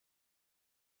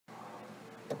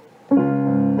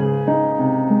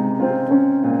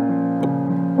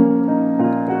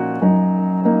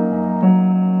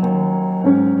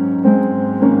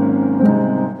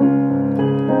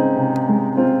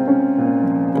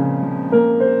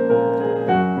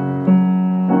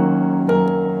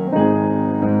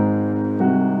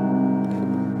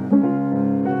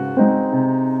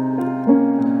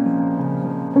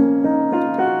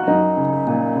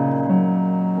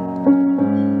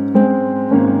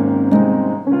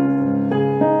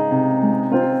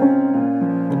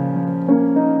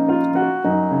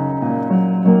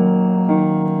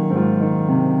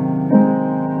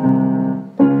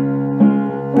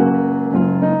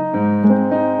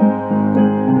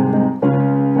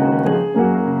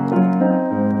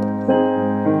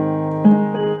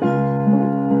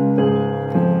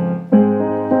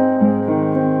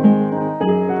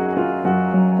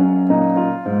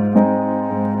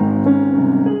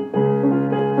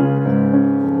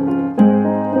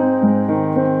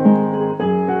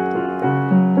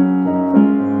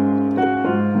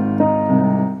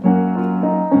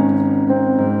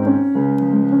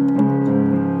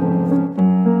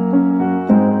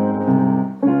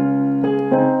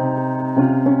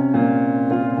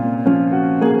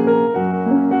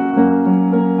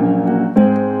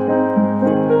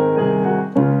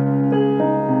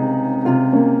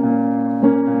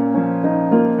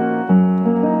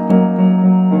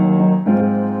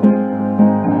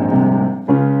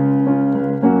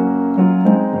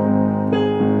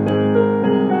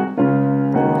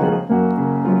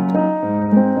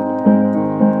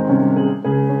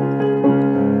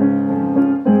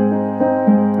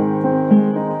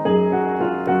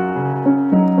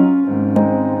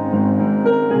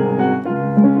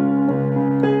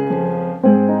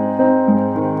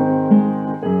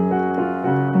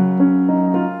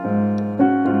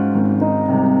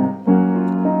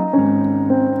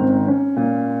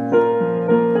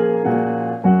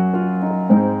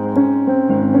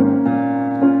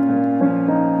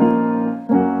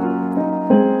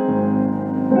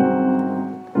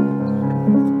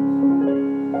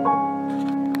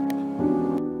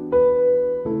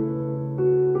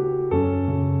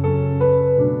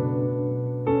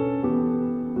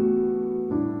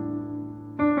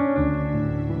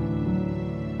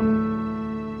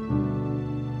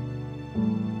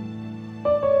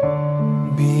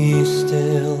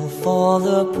for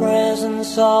the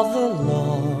presence of the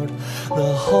Lord,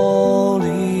 the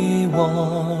Holy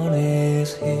One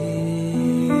is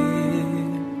here.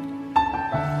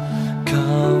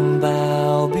 Come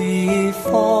bow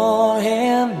before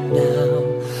Him now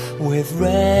with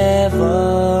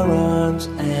reverence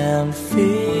and fear.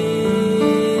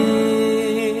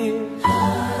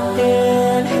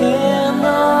 In Him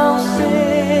no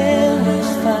sin is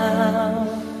found.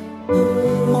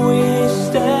 We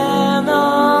stand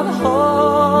on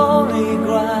holy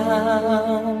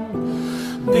ground.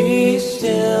 Be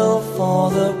still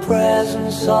for the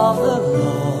presence of the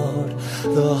Lord,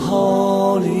 the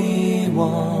Holy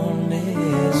One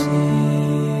is here.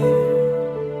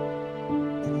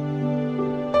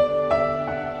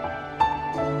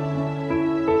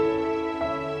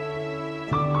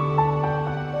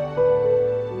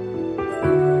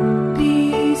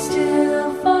 Be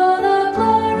still, for the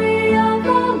glory of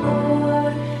the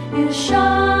Lord is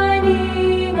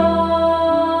shining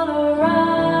all around.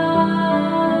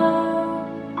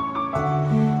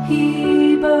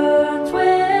 He burns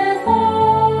with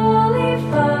holy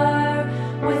fire,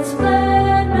 with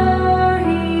splendor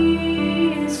He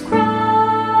is crowned.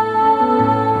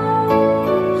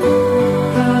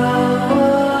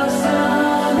 The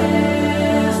sun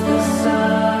is the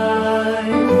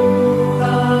sign,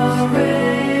 the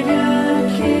radiant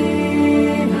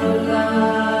King of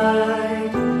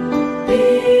light. Be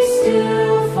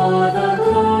still, for the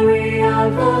glory of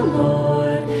the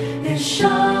Lord is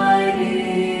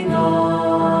shining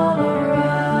all around.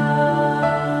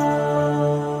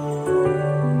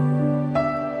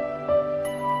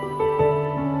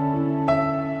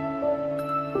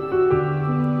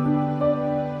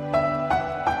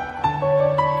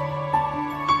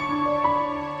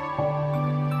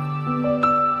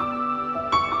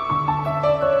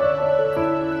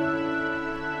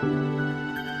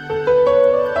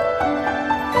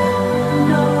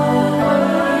 No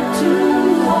word too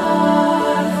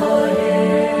hard for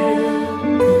Him.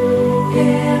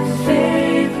 In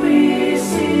faith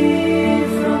receive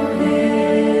from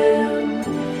Him.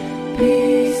 Be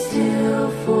still,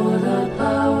 for the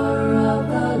power of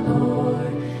the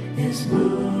Lord is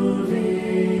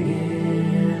moving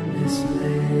in this place.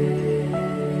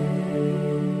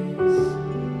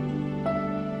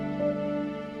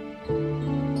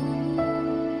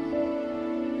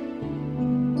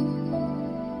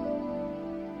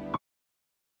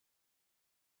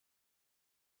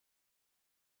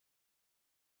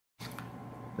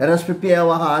 Let us prepare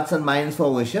our hearts and minds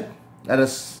for worship. Let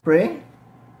us pray.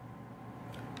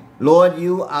 Lord,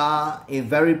 you are a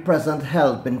very present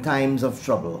help in times of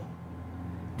trouble.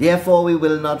 Therefore we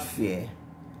will not fear,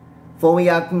 for we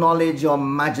acknowledge your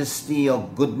majesty, your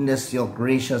goodness, your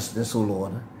graciousness, O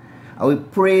Lord. And we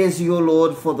praise you,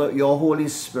 Lord, for your Holy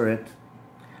Spirit.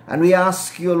 And we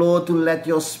ask you, Lord, to let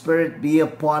your Spirit be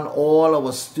upon all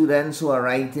our students who are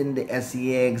writing the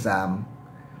S.E.A. exam.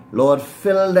 Lord,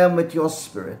 fill them with your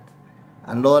Spirit.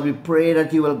 And Lord, we pray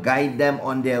that you will guide them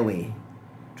on their way.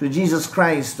 Through Jesus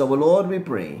Christ, our Lord, we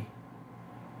pray.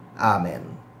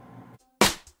 Amen.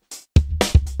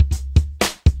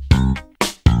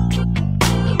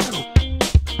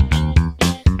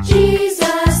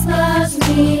 Jesus loves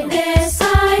me, this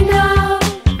I know,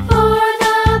 for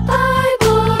the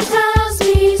Bible tells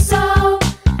me so.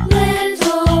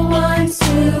 Little ones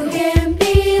to Him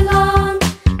belong,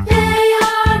 they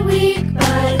are weak,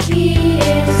 but He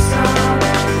is strong.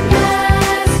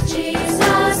 Yes,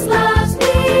 Jesus loves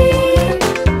me.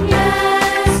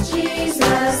 Yes,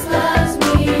 Jesus loves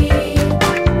me.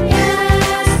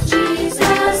 Yes,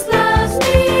 Jesus loves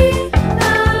me.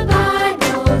 The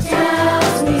Bible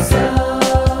tells me so.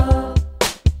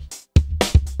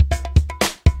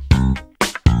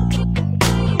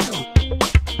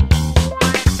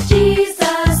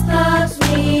 Jesus loves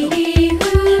me, He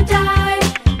who died,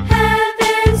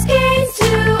 heaven's gates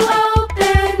to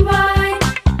open wide.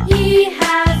 He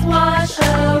has washed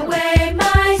away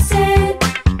my sin.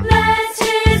 Let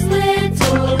His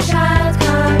little child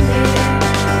come in.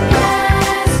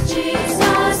 Yes,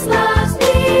 Jesus loves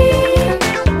me.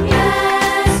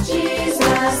 Yes,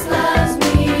 Jesus loves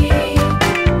me.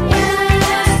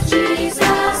 Yes,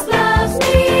 Jesus loves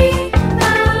me.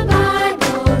 The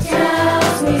Bible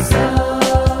tells me so.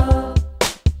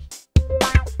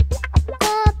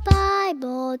 The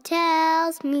Bible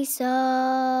tells me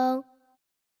so.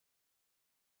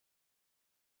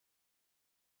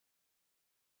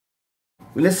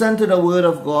 We listen to the word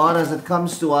of God as it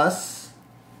comes to us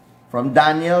from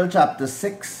Daniel chapter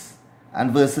 6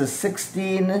 and verses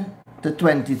 16 to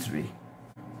 23.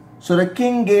 So the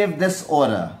king gave this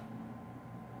order: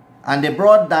 And they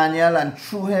brought Daniel and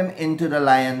threw him into the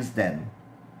lion's den.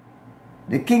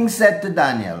 The king said to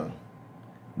Daniel,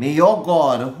 "May your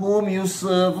God, whom you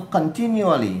serve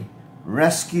continually,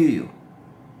 rescue you."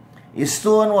 A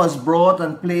stone was brought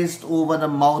and placed over the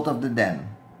mouth of the den.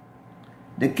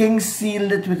 The king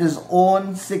sealed it with his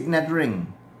own signet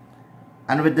ring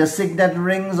and with the signet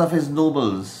rings of his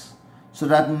nobles, so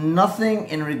that nothing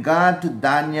in regard to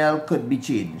Daniel could be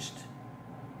changed.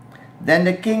 Then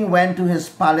the king went to his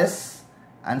palace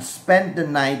and spent the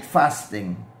night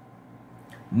fasting.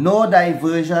 No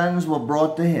diversions were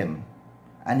brought to him,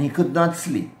 and he could not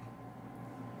sleep.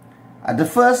 At the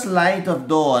first light of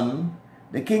dawn,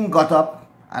 the king got up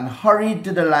and hurried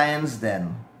to the lion's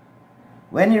den.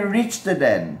 When he reached the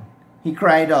den, he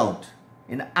cried out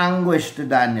in anguish to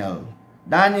Daniel,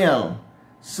 "Daniel,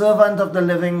 servant of the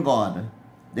living God."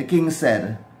 The king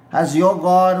said, "Has your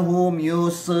God, whom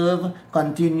you serve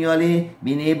continually,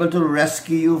 been able to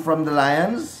rescue you from the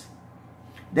lions?"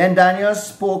 Then Daniel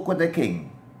spoke with the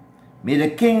king. "May the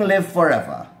king live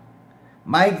forever.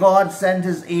 My God sent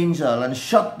his angel and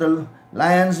shut the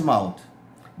lion's mouth.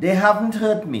 They haven't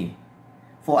hurt me,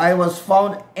 for I was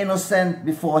found innocent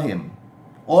before him.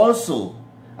 Also,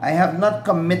 I have not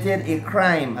committed a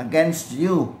crime against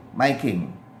you, my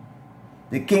king."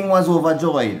 The king was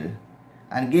overjoyed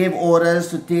and gave orders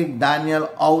to take Daniel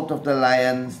out of the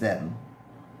lion's den.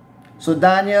 So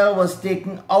Daniel was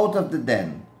taken out of the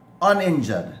den,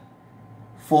 uninjured,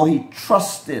 for he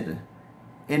trusted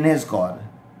in his God.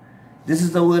 This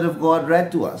is the word of God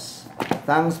read to us.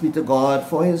 Thanks be to God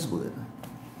for his word.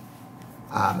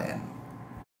 Amen.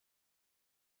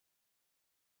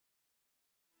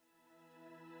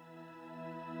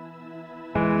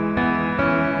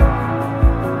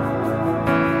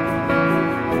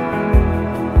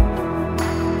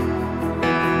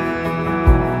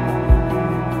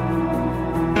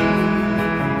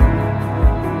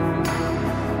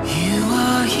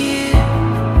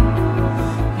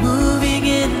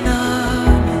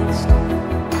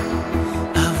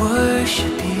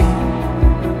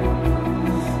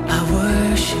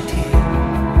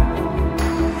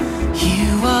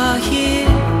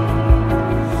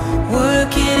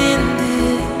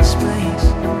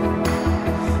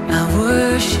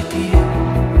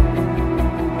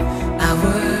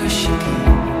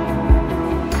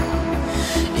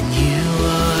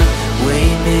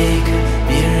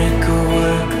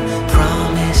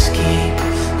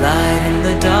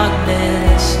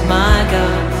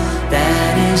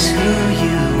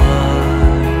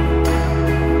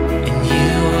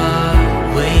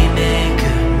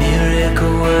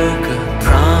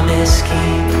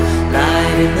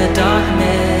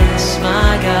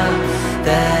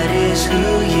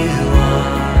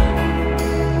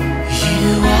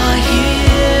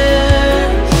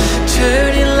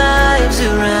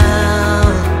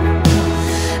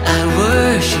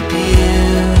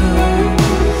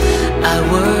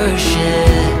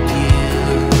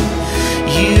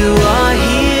 You are here.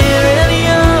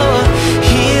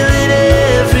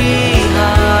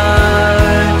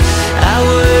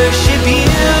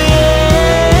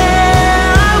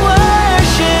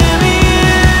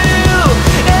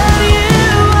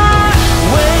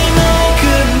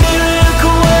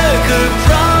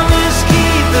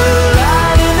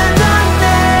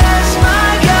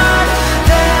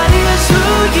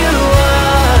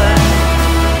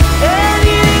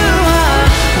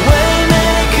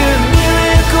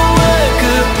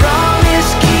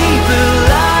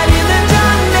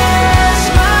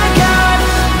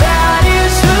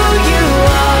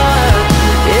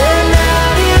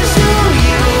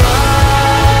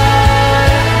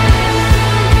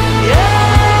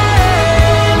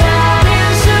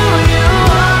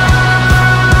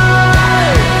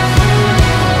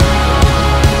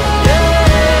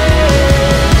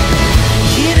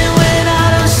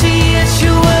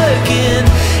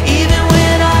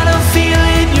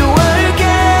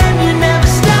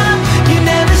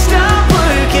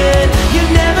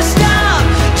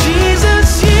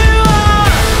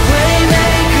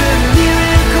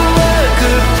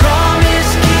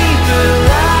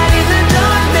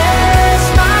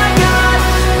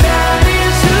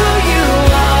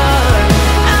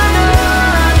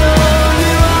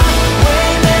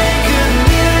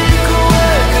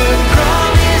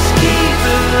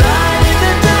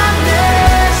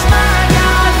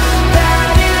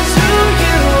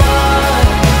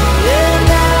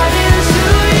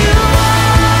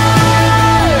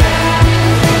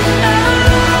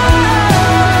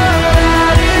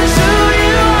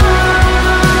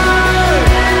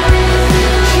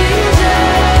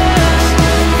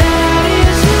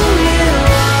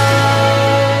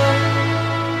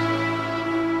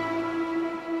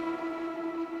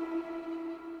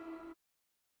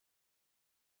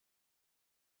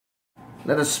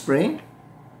 Let us pray.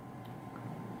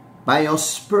 By your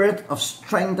spirit of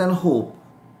strength and hope,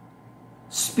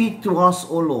 speak to us,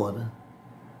 O Lord.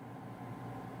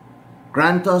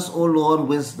 Grant us, O Lord,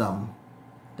 wisdom,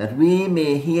 that we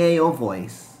may hear your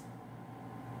voice.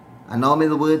 And now may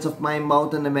the words of my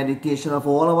mouth and the meditation of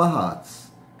all our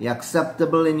hearts be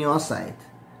acceptable in your sight,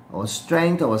 our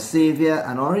strength, our Saviour,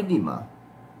 and our Redeemer.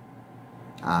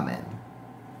 Amen.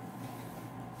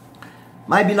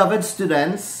 My beloved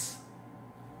students,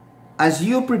 as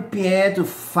you prepare to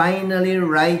finally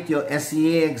write your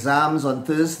S.E.A. exams on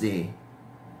Thursday,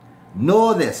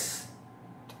 know this: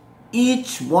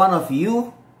 each one of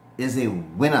you is a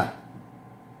winner.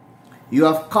 You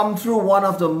have come through one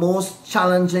of the most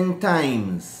challenging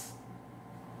times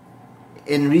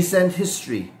in recent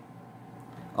history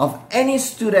of any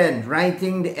student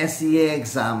writing the S.E.A.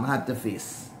 exam had to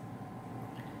face.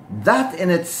 That in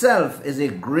itself is a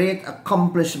great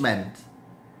accomplishment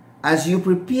as you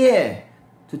prepare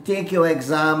to take your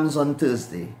exams on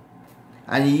Thursday,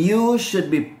 and you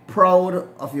should be proud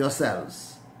of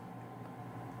yourselves.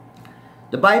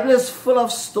 The Bible is full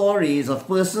of stories of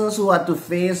persons who had to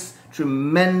face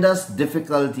tremendous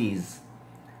difficulties,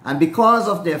 and because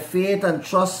of their faith and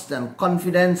trust and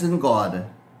confidence in God,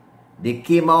 they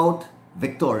came out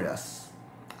victorious,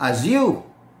 as you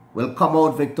will come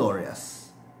out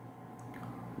victorious.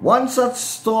 One such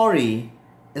story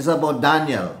is about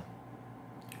Daniel.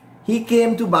 He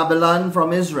came to Babylon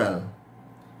from Israel,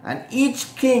 and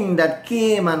each king that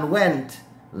came and went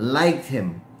liked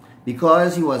him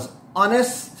because he was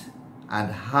honest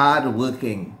and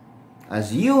hard-working,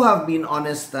 as you have been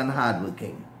honest and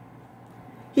hard-working.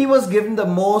 He was given the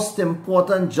most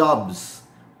important jobs,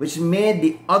 which made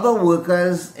the other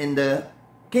workers in the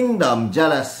kingdom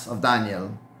jealous of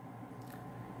Daniel.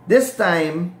 This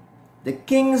time, the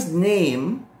king's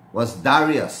name was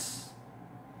Darius,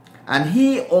 and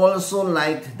he also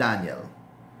liked Daniel.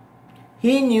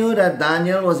 He knew that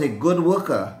Daniel was a good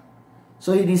worker,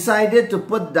 so he decided to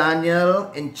put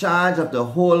Daniel in charge of the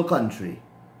whole country.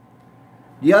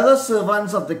 The other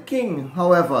servants of the king,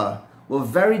 however, were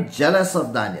very jealous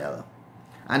of Daniel,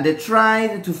 and they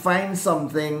tried to find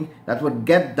something that would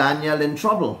get Daniel in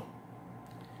trouble.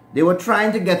 They were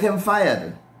trying to get him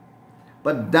fired,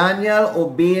 but Daniel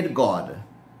obeyed God,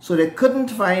 so they couldn't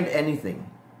find anything.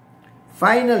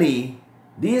 Finally,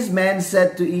 these men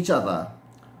said to each other,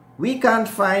 "We can't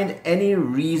find any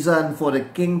reason for the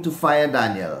king to fire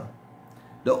Daniel.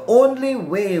 The only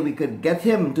way we could get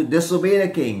him to disobey the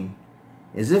king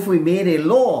is if we made a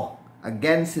law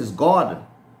against his God."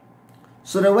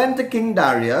 So they went to King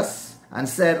Darius and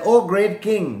said, "O great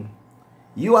king,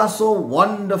 you are so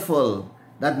wonderful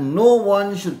that no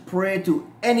one should pray to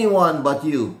anyone but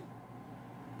you."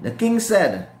 The king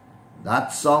said,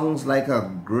 "That sounds like a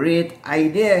great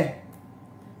idea."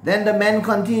 Then the men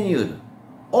continued,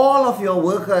 "All of your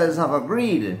workers have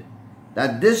agreed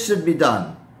that this should be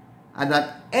done, and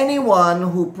that anyone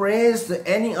who prays to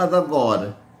any other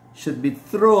god should be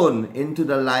thrown into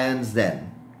the lion's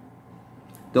den."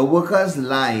 The workers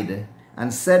lied and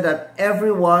said that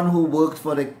everyone who worked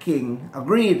for the king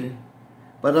agreed.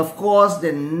 But of course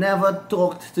they never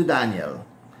talked to Daniel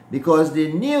because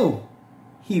they knew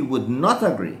he would not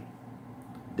agree.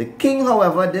 The king,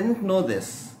 however, didn't know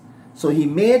this, so he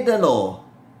made the law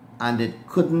and it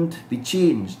couldn't be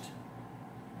changed.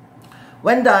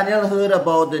 When Daniel heard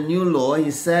about the new law, he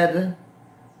said,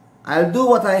 "I'll do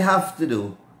what I have to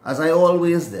do, as I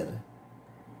always did."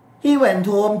 He went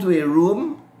home to a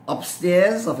room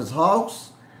upstairs of his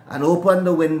house and opened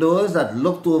the windows that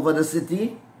looked over the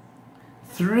city.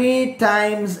 3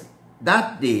 times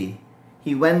that day,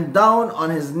 he went down on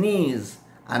his knees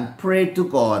and prayed to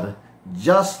God,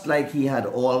 just like he had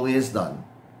always done.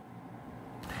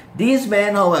 These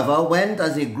men, however, went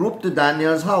as a group to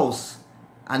Daniel's house,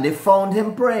 and they found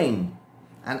him praying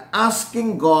and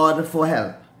asking God for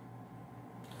help.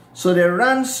 So they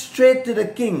ran straight to the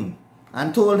king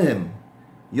and told him,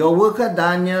 "Your worker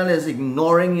Daniel is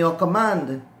ignoring your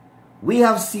command. We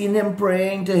have seen him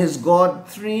praying to his God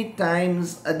 3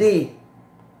 times a day."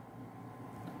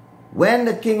 When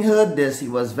the king heard this, he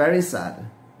was very sad.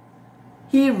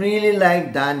 He really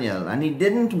liked Daniel, and he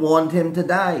didn't want him to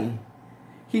die.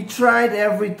 He tried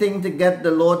everything to get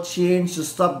the law changed to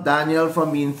stop Daniel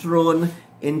from being thrown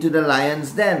into the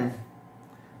lion's den.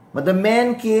 But the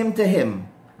men came to him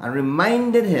and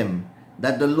reminded him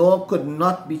that the law could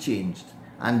not be changed,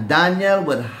 and Daniel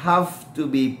would have to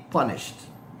be punished.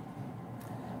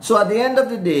 So at the end of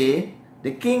the day,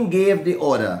 the king gave the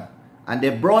order, and they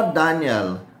brought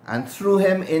Daniel and threw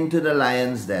him into the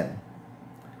lion's den.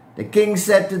 The king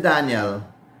said to Daniel,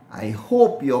 "I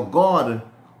hope your God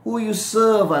who you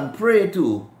serve and pray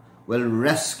to will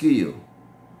rescue you."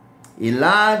 A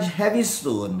large heavy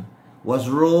stone was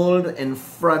rolled in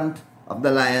front of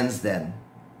the lion's den.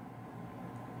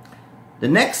 The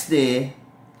next day,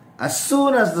 as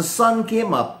soon as the sun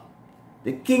came up,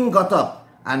 the king got up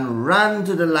and ran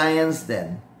to the lion's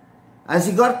den. As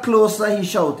he got closer, he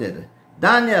shouted,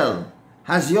 "Daniel,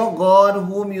 has your God,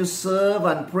 whom you serve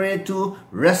and pray to,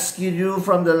 rescued you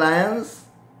from the lions?"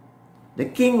 The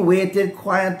king waited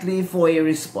quietly for a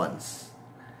response.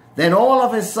 Then all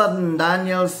of a sudden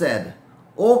Daniel said,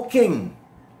 "O king,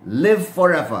 live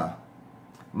forever.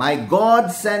 My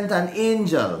God sent an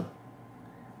angel,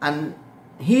 and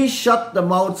he shut the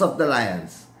mouths of the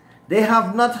lions. They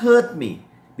have not hurt me,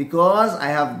 because I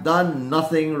have done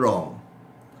nothing wrong."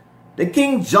 The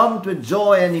king jumped with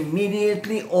joy and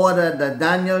immediately ordered that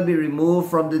Daniel be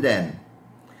removed from the den.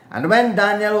 And when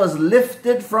Daniel was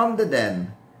lifted from the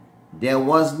den, there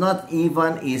was not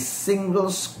even a single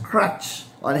scratch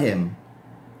on him,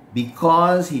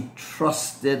 because he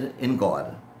trusted in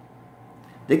God.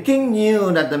 The king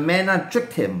knew that the men had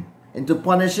tricked him into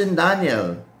punishing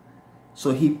Daniel,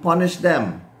 so he punished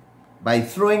them by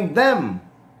throwing them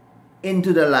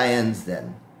into the lion's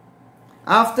den.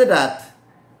 After that,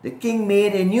 the king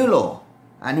made a new law,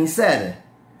 and he said,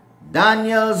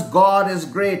 "Daniel's God is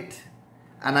great,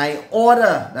 and I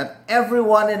order that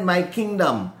everyone in my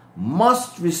kingdom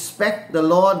must respect the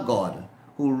Lord God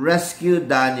who rescued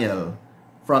Daniel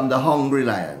from the hungry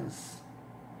lions."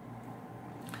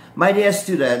 My dear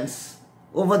students,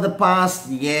 over the past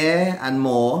year and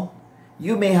more,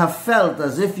 you may have felt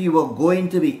as if you were going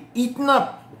to be eaten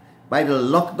up by the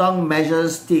lockdown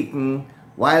measures taken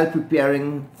while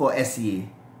preparing for S.E.A.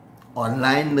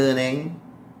 Online learning,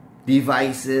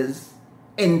 devices,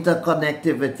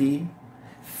 interconnectivity,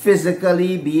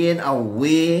 physically being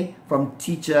away from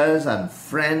teachers and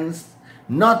friends,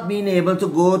 not being able to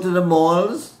go to the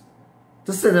malls,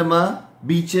 to cinema,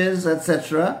 beaches,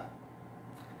 etc.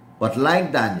 But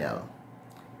like Daniel,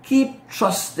 keep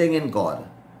trusting in God.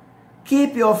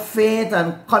 Keep your faith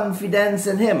and confidence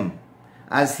in Him.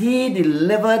 As He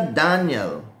delivered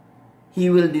Daniel, He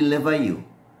will deliver you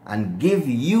and give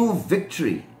you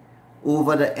victory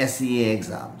over the S.E.A.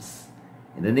 exams.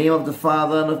 In the name of the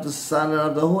Father, and of the Son, and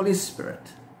of the Holy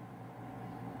Spirit.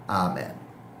 Amen.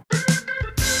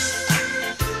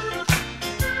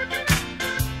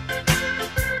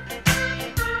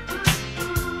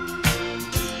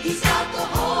 He's got the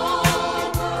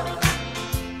whole world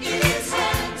in His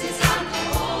hands. He's got the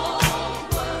whole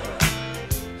world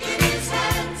in His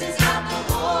hands. He's got the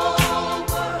whole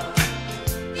world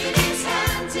in His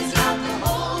hands. He's got the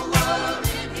whole world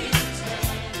in His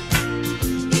hands.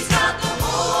 He's got the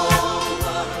whole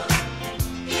world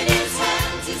in His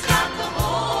hands. He's got the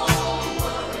whole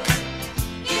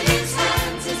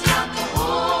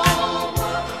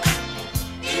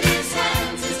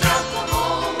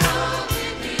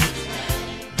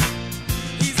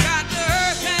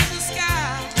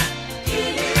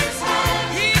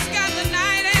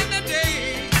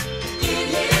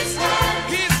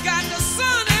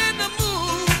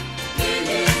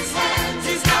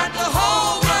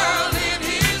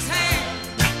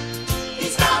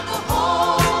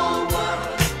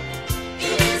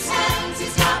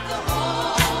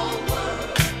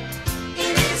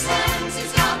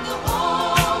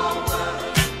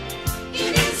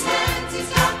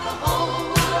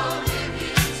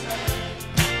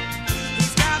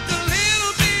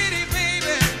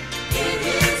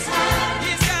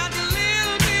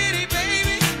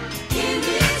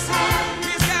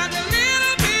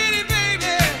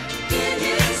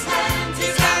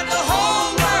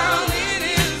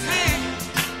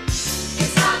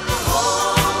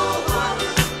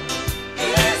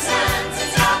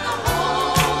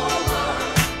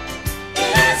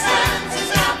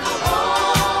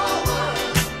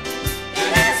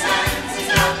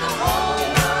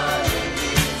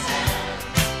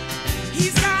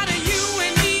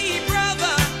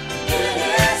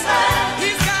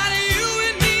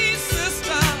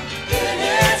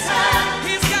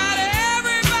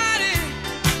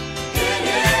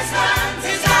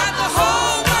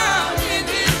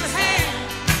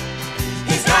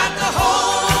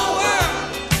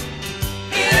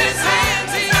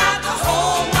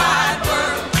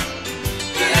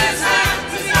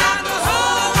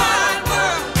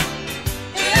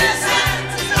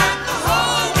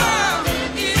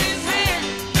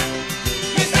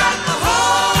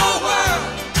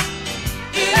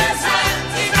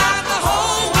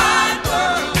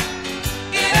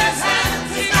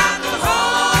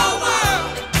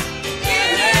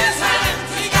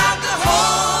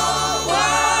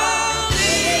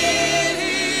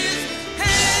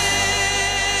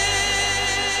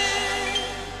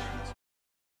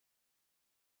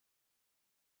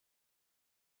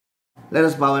Let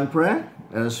us bow in prayer.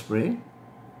 Let us pray.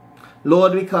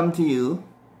 Lord, we come to you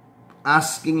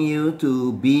asking you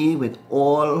to be with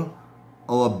all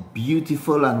our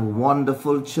beautiful and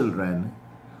wonderful children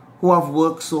who have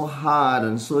worked so hard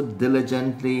and so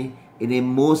diligently in a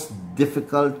most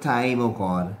difficult time, O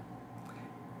God.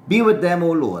 Be with them,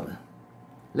 O Lord.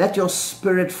 Let your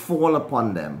Spirit fall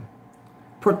upon them.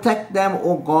 Protect them,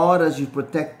 O God, as you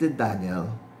protected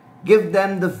Daniel. Give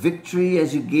them the victory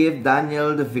as you gave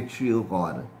Daniel the victory, O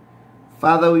God.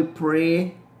 Father, we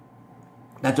pray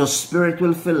that your Spirit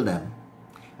will fill them.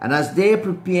 And as they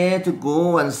prepare to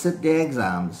go and sit their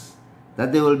exams,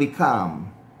 that they will be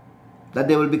calm, that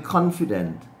they will be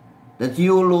confident, that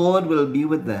you, O Lord, will be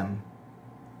with them,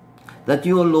 that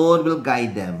you, O Lord, will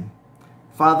guide them.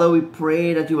 Father, we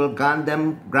pray that you will grant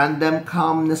them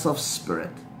calmness of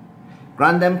spirit.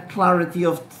 Grant them clarity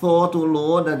of thought, O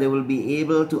Lord, that they will be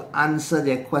able to answer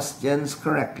their questions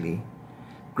correctly.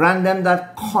 Grant them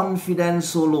that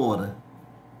confidence, O Lord,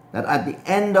 that at the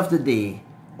end of the day,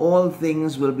 all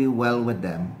things will be well with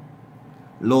them.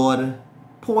 Lord,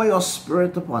 pour your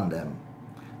Spirit upon them.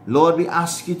 Lord, we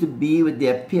ask you to be with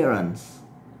their parents,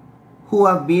 who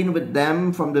have been with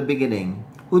them from the beginning,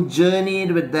 who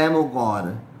journeyed with them, O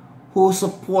God, who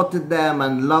supported them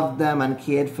and loved them and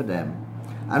cared for them,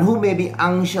 and who may be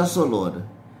anxious, O Lord.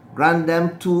 Grant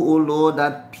them too, O Lord,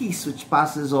 that peace which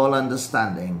passes all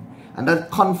understanding, and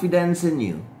that confidence in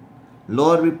you.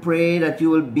 Lord, we pray that you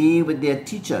will be with their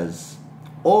teachers,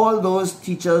 all those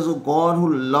teachers, O God,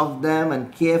 who love them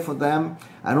and care for them,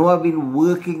 and who have been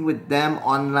working with them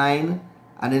online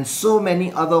and in so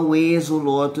many other ways, O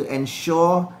Lord, to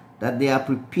ensure that they are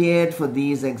prepared for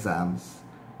these exams.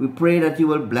 We pray that you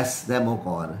will bless them, O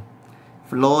God.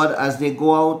 For Lord, as they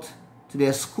go out to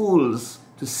their schools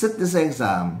to sit this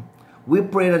exam, we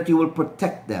pray that you will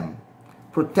protect them.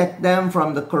 Protect them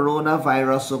from the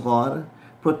coronavirus, O God.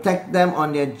 Protect them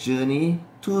on their journey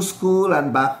to school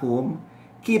and back home.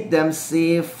 Keep them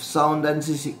safe, sound, and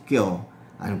secure.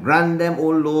 And grant them, O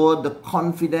Lord, the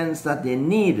confidence that they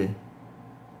need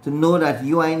to know that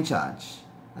you are in charge,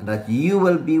 and that you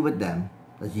will be with them,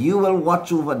 that you will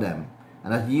watch over them,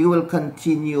 and that you will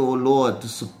continue, O Lord, to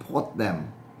support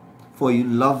them, for you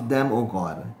love them, O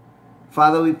God.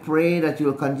 Father, we pray that you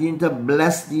will continue to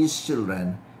bless these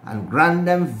children and grant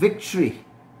them victory.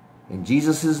 In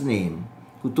Jesus' name,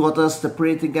 who taught us to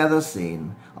pray together,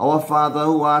 saying, Our Father,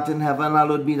 who art in heaven,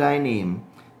 hallowed be thy name.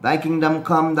 Thy kingdom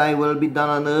come, thy will be done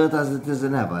on earth as it is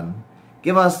in heaven.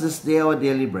 Give us this day our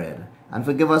daily bread, and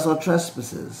forgive us our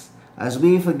trespasses, as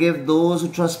we forgive those who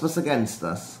trespass against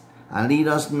us. And lead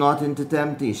us not into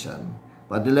temptation,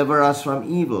 but deliver us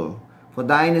from evil. For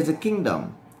thine is the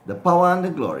kingdom, the power, and the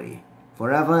glory,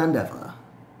 forever and ever.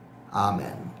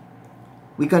 Amen.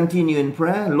 We continue in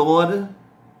prayer. Lord,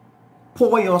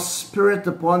 pour your Spirit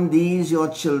upon these, your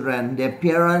children, their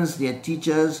parents, their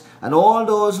teachers, and all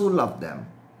those who love them.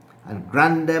 And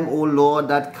grant them, O Lord,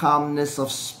 that calmness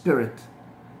of spirit,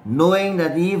 knowing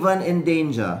that even in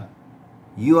danger,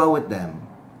 you are with them.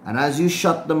 And as you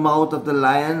shut the mouth of the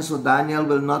lion, so Daniel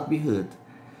will not be hurt.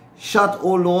 Shut,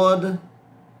 O Lord,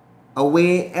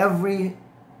 away every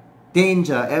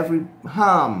danger, every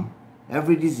harm,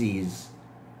 every disease.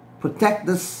 Protect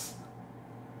us,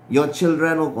 your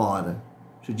children, O God.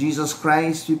 Through Jesus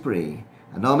Christ we pray.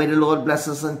 And now may the Lord bless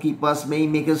us and keep us. May he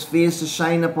make his face to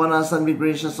shine upon us and be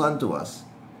gracious unto us.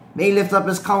 May he lift up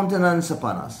his countenance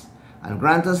upon us and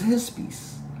grant us his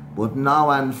peace, both now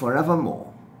and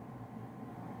forevermore.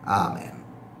 Amen.